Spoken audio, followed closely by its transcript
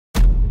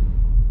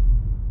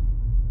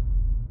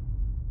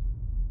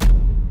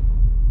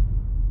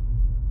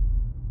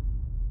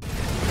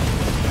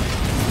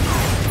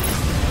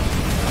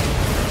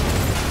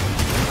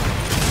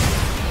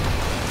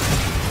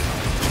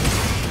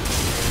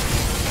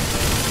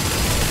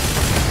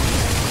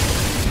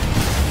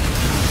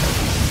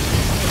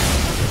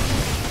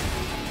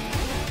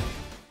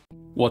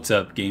What's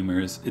up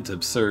gamers, it's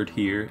Absurd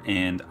here,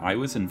 and I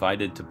was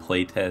invited to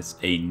playtest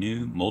a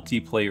new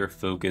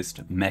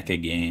multiplayer-focused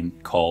mecha game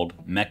called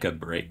Mecha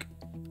BREAK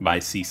by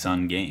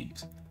CSUN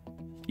Games.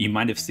 You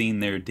might have seen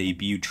their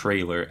debut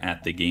trailer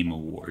at the Game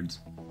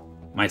Awards.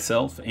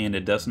 Myself and a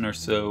dozen or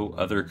so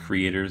other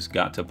creators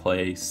got to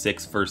play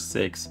 6 vs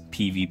 6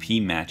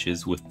 PvP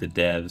matches with the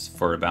devs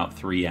for about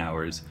 3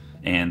 hours,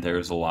 and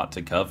there's a lot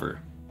to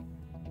cover.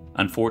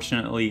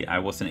 Unfortunately, I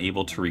wasn't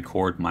able to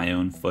record my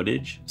own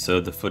footage,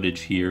 so the footage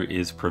here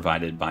is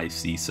provided by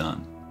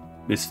CSUN.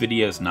 This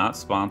video is not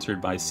sponsored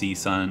by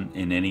CSUN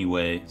in any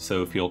way,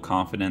 so feel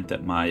confident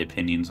that my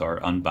opinions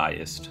are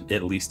unbiased,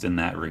 at least in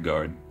that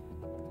regard.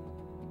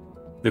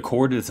 The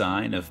core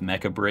design of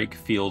Mecha BREAK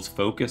feels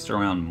focused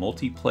around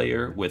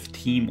multiplayer with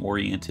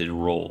team-oriented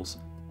roles.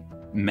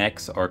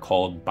 Mechs are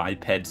called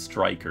biped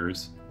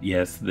strikers.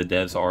 Yes, the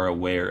devs are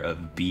aware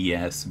of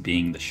BS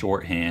being the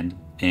shorthand,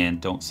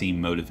 and don't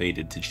seem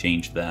motivated to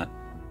change that.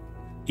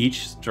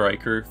 Each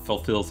striker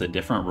fulfills a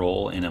different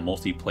role in a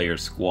multiplayer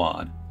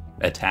squad: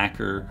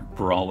 attacker,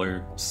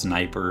 brawler,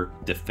 sniper,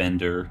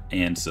 defender,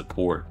 and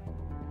support.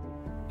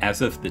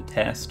 As of the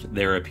test,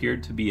 there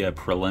appeared to be a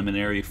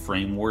preliminary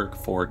framework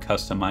for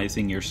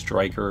customizing your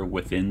striker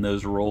within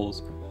those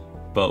roles,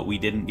 but we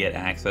didn't get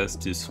access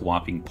to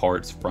swapping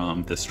parts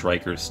from the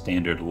striker's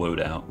standard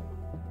loadout.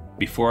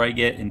 Before I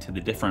get into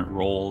the different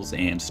roles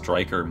and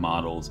striker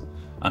models,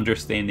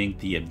 understanding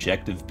the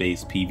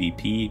objective-based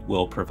PvP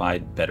will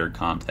provide better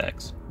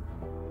context.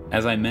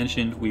 As I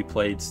mentioned, we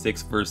played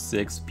 6 vs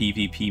 6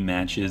 PvP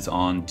matches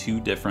on 2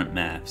 different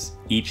maps,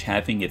 each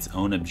having its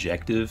own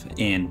objective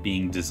and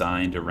being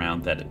designed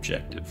around that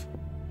objective.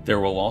 There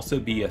will also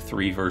be a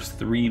 3 vs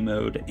 3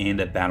 mode and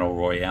a Battle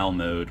Royale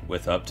mode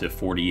with up to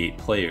 48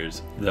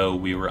 players, though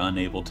we were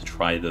unable to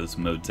try those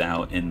modes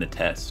out in the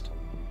test.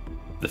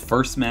 The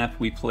first map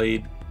we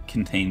played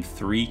contained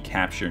 3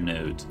 capture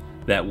nodes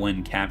that,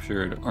 when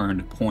captured,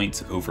 earned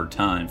points over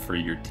time for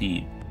your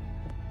team.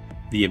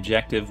 The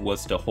objective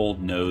was to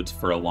hold nodes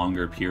for a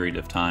longer period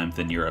of time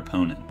than your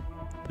opponent.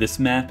 This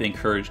map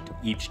encouraged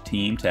each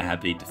team to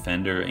have a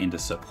defender and a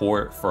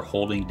support for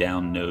holding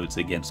down nodes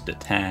against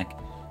attack,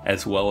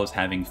 as well as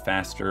having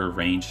faster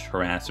ranged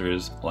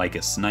harassers like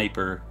a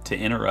sniper to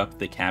interrupt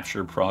the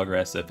capture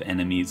progress of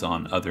enemies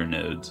on other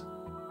nodes.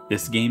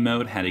 This game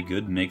mode had a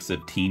good mix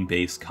of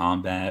team-based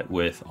combat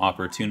with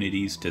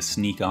opportunities to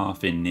sneak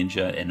off in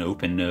ninja an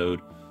open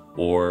node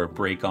or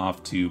break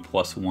off to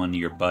 +1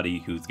 your buddy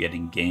who's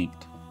getting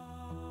ganked.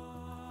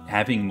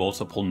 Having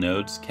multiple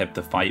nodes kept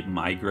the fight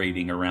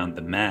migrating around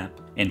the map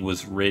and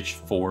was rich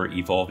for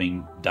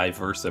evolving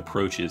diverse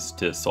approaches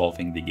to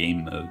solving the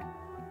game mode.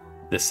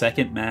 The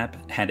second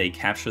map had a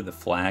capture the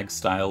flag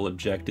style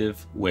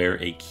objective where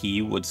a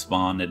key would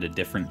spawn at a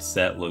different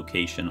set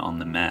location on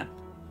the map.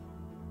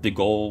 The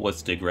goal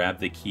was to grab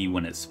the key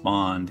when it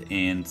spawned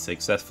and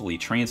successfully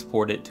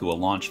transport it to a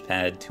launch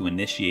pad to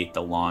initiate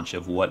the launch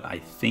of what I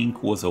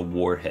think was a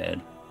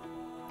warhead.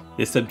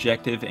 This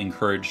objective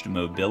encouraged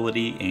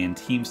mobility and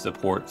team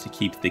support to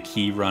keep the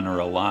key runner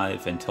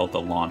alive until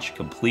the launch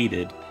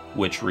completed,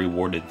 which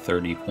rewarded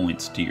 30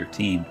 points to your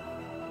team.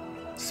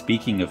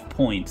 Speaking of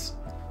points,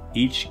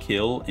 each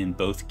kill in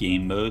both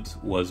game modes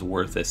was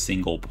worth a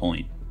single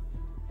point.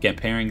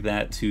 Comparing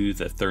that to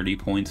the 30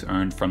 points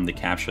earned from the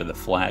Capture the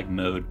Flag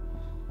mode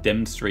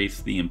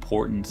demonstrates the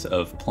importance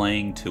of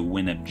playing to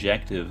win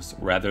objectives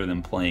rather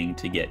than playing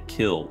to get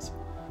kills,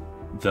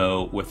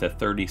 though with a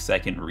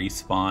 30-second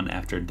respawn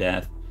after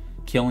death,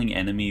 killing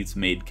enemies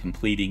made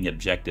completing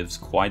objectives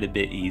quite a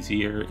bit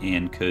easier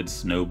and could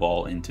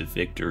snowball into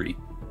victory.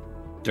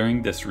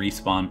 During this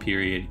respawn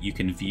period, you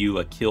can view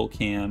a kill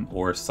cam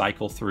or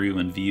cycle through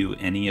and view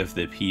any of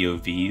the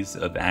POVs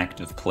of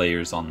active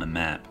players on the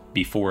map,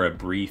 before a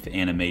brief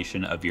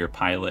animation of your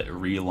pilot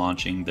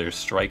relaunching their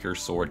striker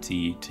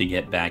sortie to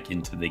get back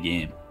into the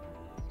game.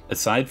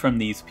 Aside from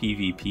these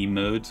PvP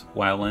modes,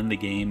 while in the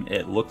game,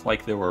 it looked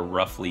like there were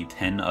roughly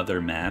 10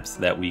 other maps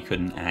that we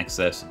couldn't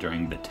access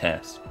during the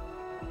test.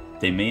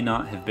 They may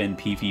not have been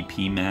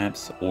PvP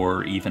maps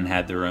or even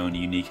had their own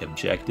unique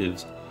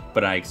objectives,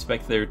 but I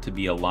expect there to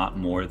be a lot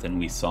more than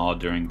we saw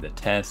during the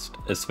test,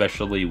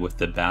 especially with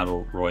the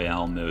Battle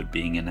Royale mode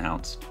being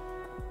announced.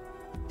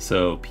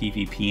 So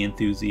PvP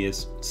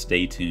enthusiasts,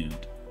 stay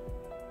tuned.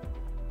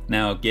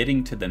 Now,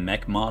 getting to the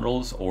mech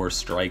models or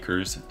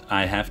strikers,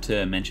 I have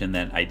to mention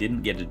that I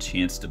didn't get a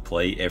chance to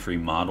play every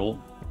model.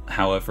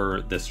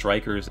 However, the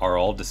strikers are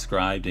all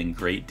described in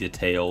great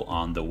detail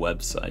on the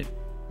website.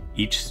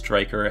 Each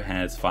striker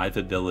has 5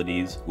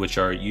 abilities, which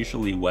are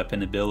usually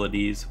weapon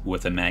abilities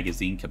with a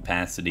magazine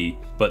capacity,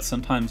 but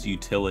sometimes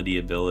utility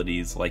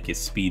abilities like a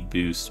speed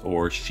boost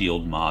or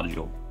shield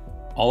module.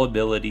 All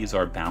abilities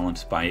are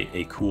balanced by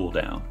a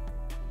cooldown.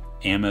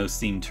 Ammo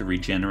seem to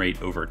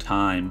regenerate over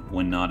time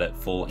when not at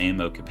full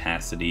ammo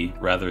capacity,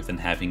 rather than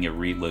having a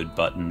reload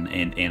button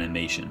and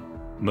animation.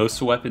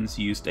 Most weapons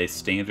used a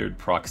standard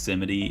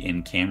proximity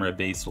and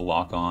camera-based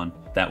lock-on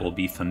that will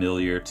be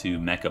familiar to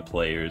mecha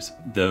players,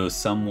 though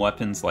some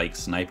weapons like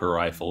sniper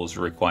rifles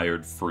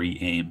required free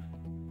aim.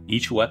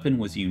 Each weapon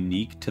was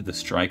unique to the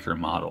striker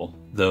model,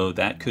 though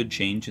that could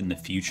change in the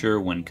future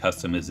when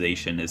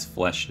customization is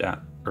fleshed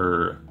out,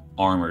 or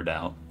armored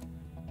out.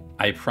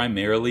 I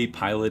primarily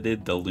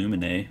piloted the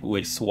Lumine,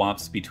 which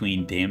swaps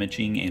between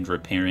damaging and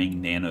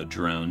repairing nano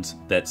drones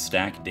that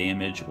stack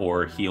damage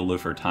or heal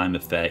over time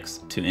effects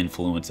to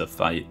influence a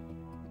fight.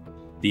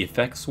 The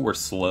effects were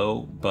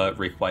slow, but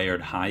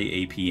required high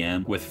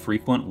APM with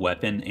frequent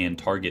weapon and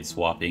target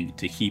swapping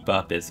to keep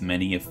up as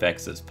many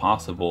effects as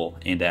possible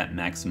and at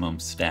maximum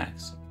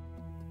stacks.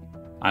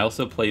 I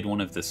also played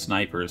one of the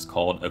snipers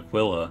called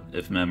Aquila,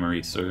 if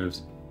memory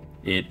serves.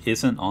 It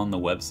isn't on the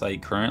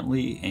website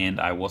currently, and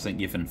I wasn't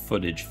given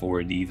footage for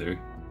it either.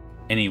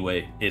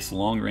 Anyway, its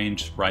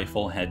long-range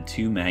rifle had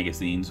 2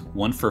 magazines,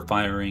 one for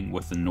firing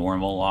with a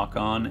normal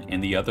lock-on,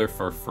 and the other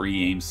for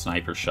free-aim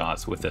sniper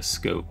shots with a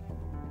scope.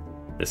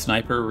 The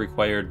sniper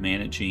required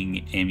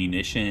managing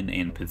ammunition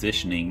and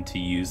positioning to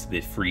use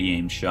the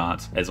free-aim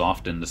shots as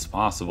often as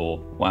possible,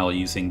 while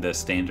using the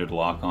standard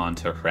lock-on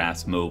to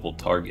harass mobile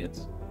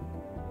targets.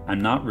 I'm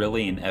not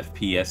really an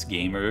FPS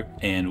gamer,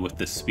 and with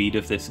the speed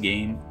of this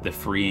game, the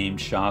free-aim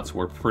shots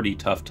were pretty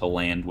tough to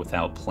land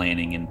without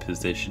planning and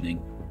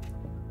positioning.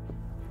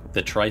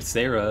 The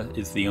Tricera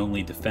is the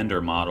only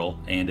defender model,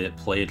 and it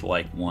played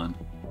like one.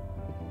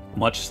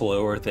 Much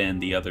slower than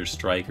the other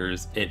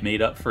strikers, it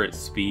made up for its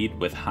speed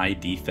with high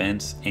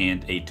defense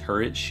and a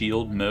turret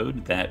shield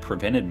mode that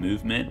prevented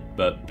movement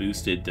but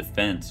boosted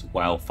defense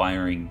while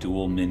firing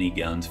dual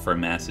miniguns for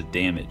massive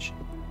damage.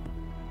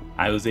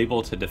 I was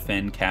able to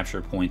defend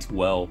capture points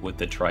well with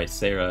the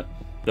Tricera,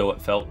 though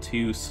it felt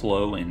too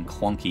slow and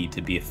clunky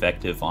to be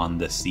effective on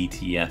the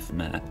CTF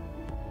map.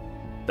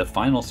 The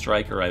final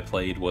striker I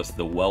played was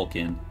the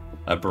Welkin,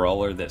 a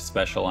brawler that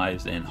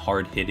specialized in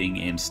hard-hitting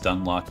and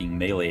stun-locking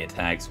melee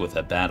attacks with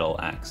a battle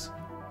axe.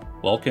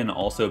 Welkin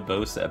also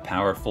boasts a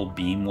powerful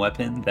beam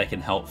weapon that can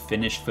help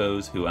finish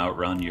foes who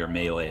outrun your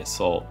melee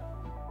assault.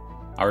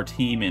 Our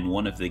team in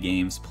one of the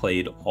games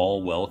played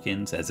all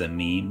Welkins as a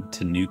meme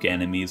to nuke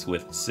enemies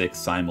with 6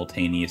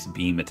 simultaneous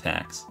beam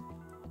attacks.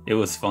 It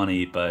was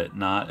funny, but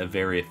not a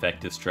very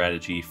effective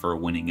strategy for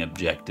winning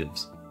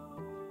objectives.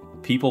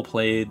 People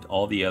played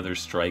all the other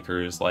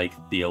strikers like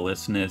the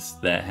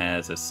Elysinus that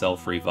has a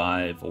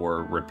self-revive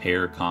or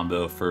repair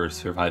combo for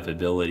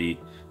survivability,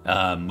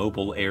 a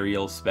mobile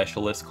aerial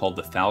specialist called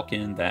the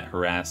Falcon that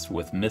harassed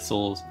with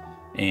missiles,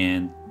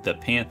 and the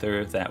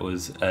Panther that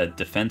was a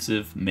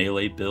defensive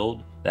melee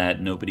build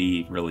that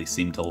nobody really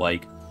seemed to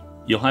like.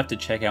 You'll have to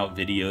check out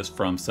videos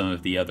from some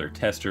of the other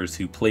testers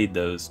who played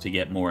those to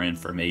get more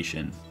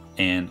information,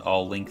 and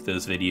I'll link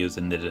those videos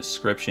in the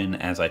description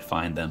as I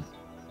find them.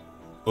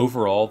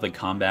 Overall, the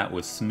combat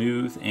was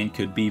smooth and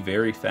could be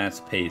very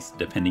fast-paced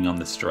depending on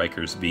the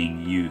strikers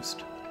being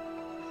used.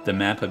 The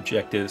map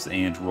objectives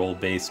and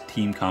role-based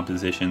team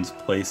compositions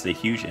placed a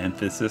huge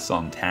emphasis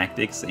on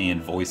tactics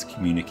and voice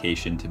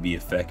communication to be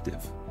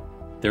effective.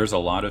 There's a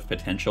lot of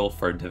potential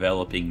for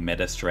developing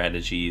meta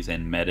strategies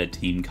and meta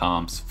team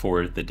comps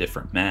for the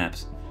different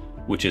maps,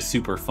 which is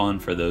super fun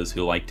for those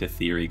who like to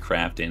theory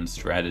craft and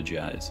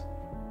strategize.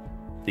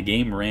 The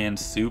game ran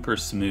super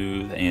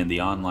smooth and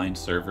the online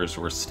servers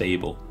were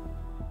stable.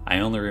 I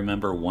only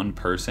remember one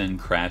person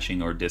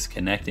crashing or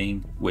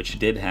disconnecting, which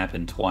did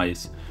happen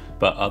twice,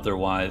 but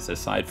otherwise,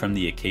 aside from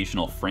the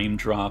occasional frame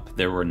drop,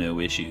 there were no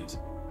issues.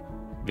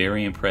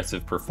 Very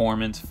impressive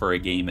performance for a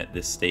game at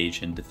this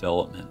stage in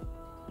development.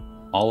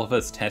 All of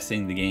us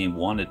testing the game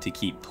wanted to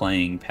keep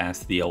playing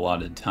past the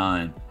allotted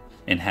time,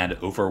 and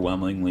had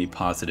overwhelmingly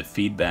positive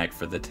feedback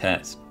for the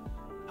test.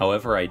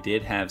 However, I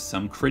did have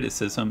some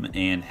criticism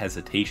and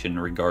hesitation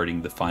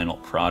regarding the final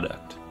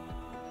product.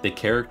 The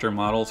character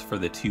models for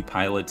the 2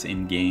 pilots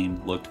in-game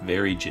looked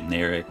very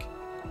generic.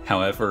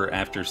 However,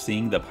 after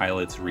seeing the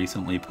pilots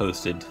recently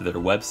posted to their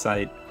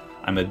website,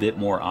 I'm a bit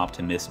more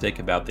optimistic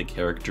about the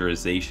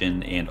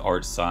characterization and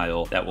art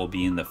style that will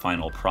be in the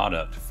final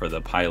product for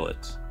the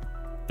pilots.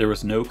 There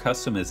was no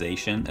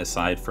customization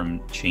aside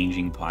from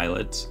changing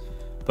pilots,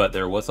 but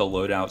there was a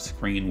loadout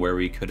screen where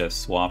we could have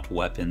swapped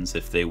weapons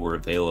if they were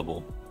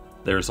available.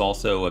 There's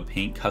also a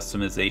paint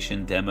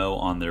customization demo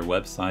on their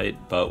website,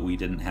 but we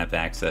didn't have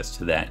access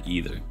to that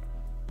either.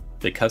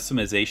 The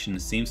customization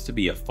seems to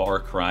be a far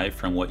cry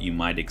from what you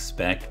might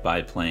expect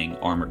by playing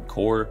Armored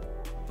Core,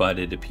 but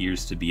it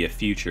appears to be a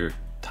future.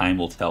 Time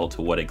will tell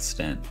to what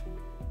extent.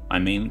 My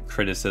main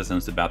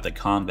criticisms about the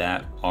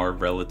combat are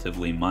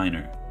relatively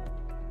minor.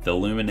 The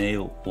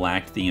Lumine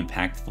lacked the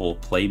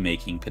impactful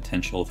playmaking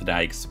potential that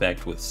I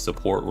expect with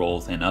support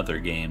roles in other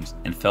games,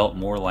 and felt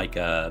more like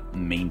a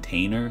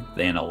maintainer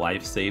than a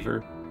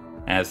lifesaver,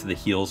 as the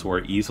heals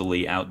were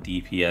easily out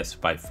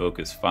DPS'd by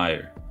focus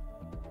fire,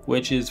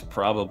 which is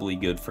probably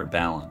good for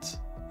balance,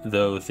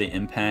 though the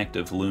impact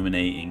of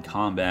Lumine in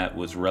combat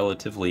was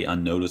relatively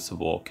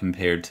unnoticeable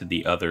compared to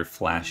the other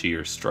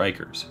flashier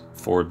strikers,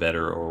 for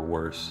better or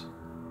worse.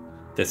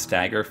 The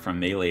stagger from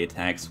melee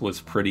attacks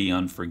was pretty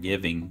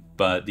unforgiving,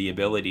 but the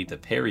ability to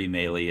parry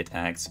melee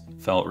attacks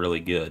felt really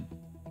good.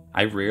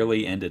 I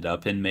rarely ended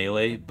up in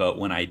melee, but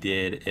when I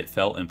did, it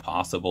felt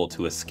impossible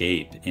to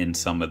escape in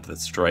some of the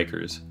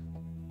strikers.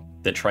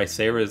 The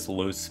Tricera's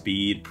low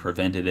speed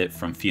prevented it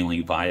from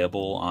feeling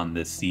viable on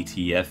the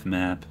CTF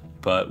map,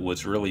 but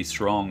was really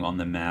strong on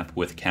the map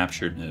with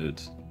captured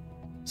nodes.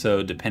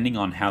 So depending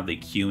on how the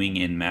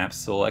queuing in map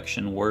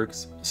selection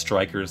works,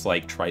 strikers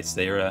like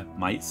Tricera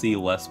might see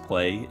less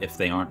play if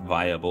they aren't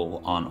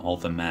viable on all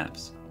the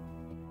maps.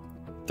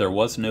 There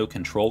was no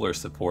controller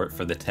support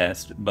for the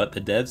test, but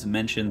the devs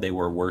mentioned they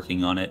were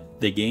working on it.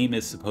 The game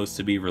is supposed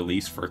to be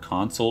released for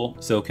console,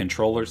 so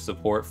controller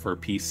support for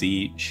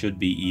PC should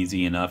be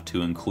easy enough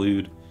to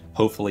include.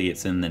 Hopefully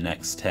it's in the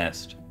next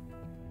test.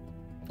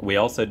 We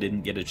also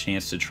didn't get a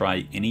chance to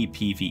try any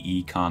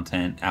PvE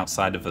content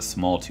outside of a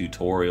small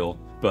tutorial,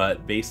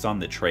 but based on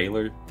the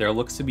trailer, there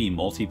looks to be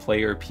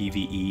multiplayer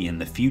PvE in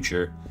the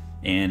future,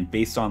 and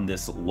based on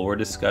this lore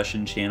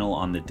discussion channel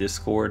on the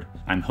Discord,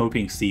 I'm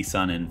hoping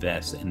CSUN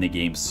invests in the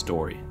game's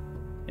story.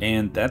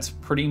 And that's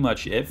pretty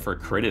much it for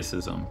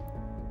criticism.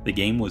 The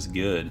game was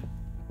good.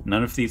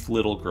 None of these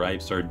little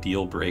gripes are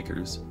deal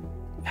breakers.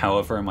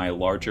 However, my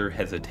larger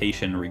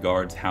hesitation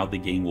regards how the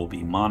game will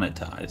be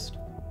monetized.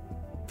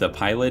 The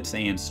pilots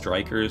and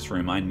strikers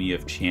remind me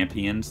of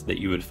champions that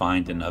you would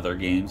find in other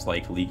games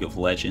like League of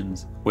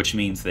Legends, which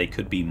means they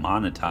could be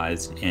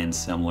monetized in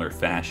similar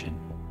fashion.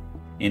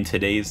 In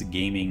today's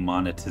gaming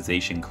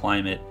monetization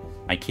climate,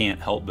 I can't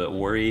help but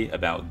worry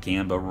about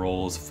Gamba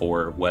rolls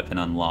for weapon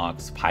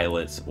unlocks,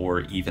 pilots,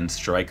 or even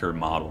striker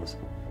models.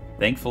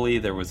 Thankfully,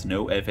 there was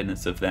no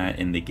evidence of that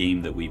in the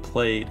game that we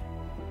played,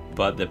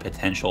 but the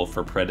potential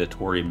for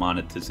predatory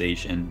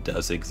monetization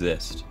does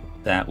exist.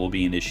 That will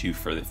be an issue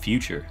for the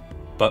future.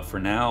 But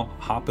for now,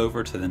 hop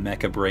over to the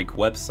Mecha BREAK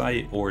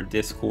website or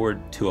Discord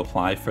to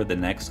apply for the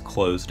next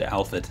closed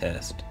alpha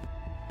test.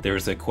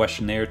 There's a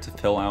questionnaire to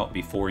fill out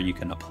before you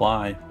can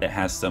apply that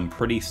has some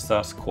pretty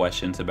sus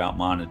questions about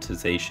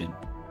monetization.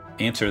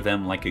 Answer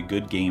them like a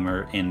good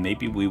gamer, and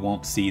maybe we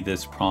won't see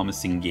this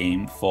promising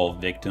game fall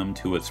victim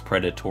to its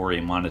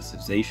predatory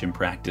monetization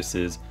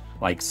practices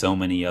like so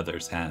many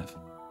others have.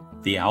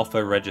 The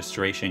alpha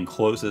registration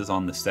closes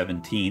on the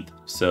 17th,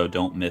 so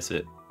don't miss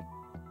it.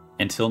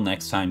 Until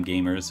next time,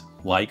 gamers,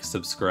 like,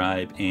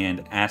 subscribe,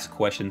 and ask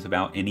questions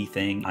about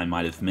anything I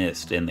might have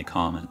missed in the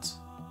comments.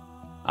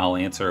 I'll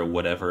answer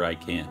whatever I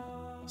can.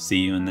 See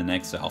you in the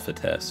next alpha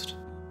test.